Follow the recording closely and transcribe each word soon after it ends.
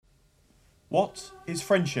What is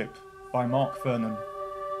Friendship by Mark Vernon.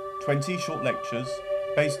 20 short lectures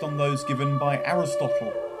based on those given by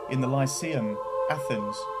Aristotle in the Lyceum,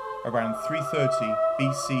 Athens, around 330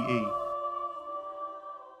 BCE.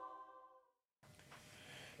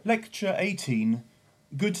 Lecture 18.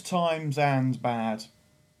 Good Times and Bad.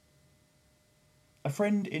 A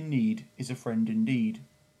friend in need is a friend indeed.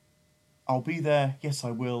 I'll be there, yes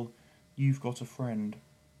I will, you've got a friend.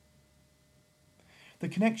 The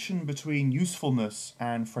connection between usefulness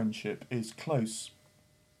and friendship is close,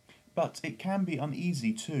 but it can be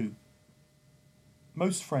uneasy too.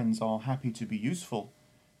 Most friends are happy to be useful,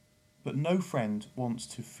 but no friend wants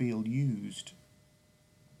to feel used.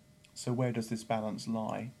 So where does this balance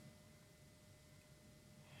lie?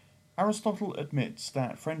 Aristotle admits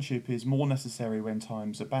that friendship is more necessary when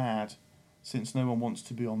times are bad, since no one wants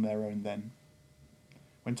to be on their own then.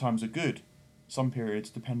 When times are good, some periods,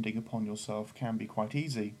 depending upon yourself, can be quite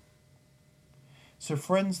easy. So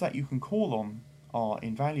friends that you can call on are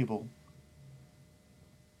invaluable.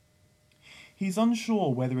 He's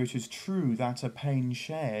unsure whether it is true that a pain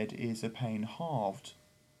shared is a pain halved.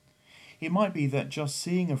 It might be that just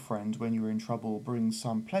seeing a friend when you're in trouble brings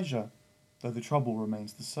some pleasure, though the trouble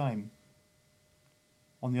remains the same.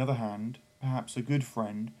 On the other hand, perhaps a good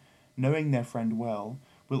friend, knowing their friend well,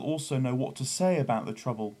 will also know what to say about the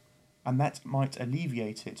trouble, and that might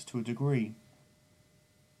alleviate it to a degree.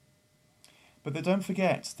 But they don't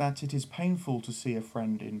forget that it is painful to see a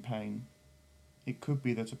friend in pain. It could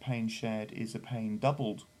be that a pain shared is a pain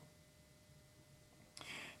doubled.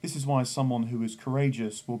 This is why someone who is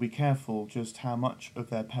courageous will be careful just how much of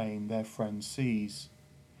their pain their friend sees,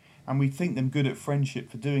 and we think them good at friendship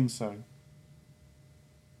for doing so.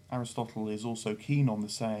 Aristotle is also keen on the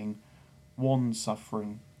saying, one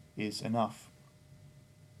suffering is enough.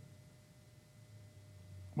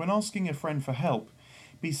 When asking a friend for help,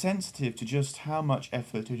 be sensitive to just how much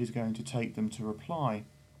effort it is going to take them to reply.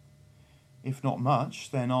 If not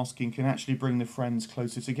much, then asking can actually bring the friends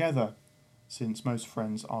closer together, since most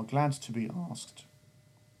friends are glad to be asked.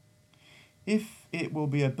 If it will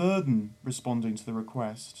be a burden responding to the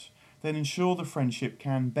request, then ensure the friendship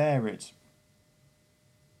can bear it.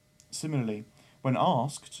 Similarly, when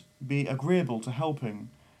asked, be agreeable to helping,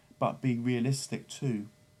 but be realistic too.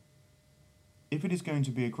 If it is going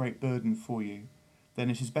to be a great burden for you, then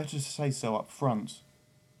it is better to say so up front.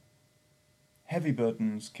 Heavy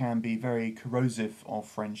burdens can be very corrosive of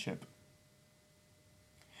friendship.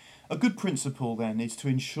 A good principle, then, is to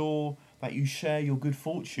ensure that you share your good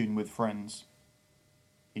fortune with friends.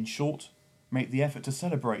 In short, make the effort to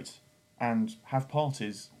celebrate and have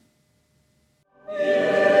parties.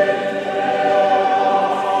 Yeah.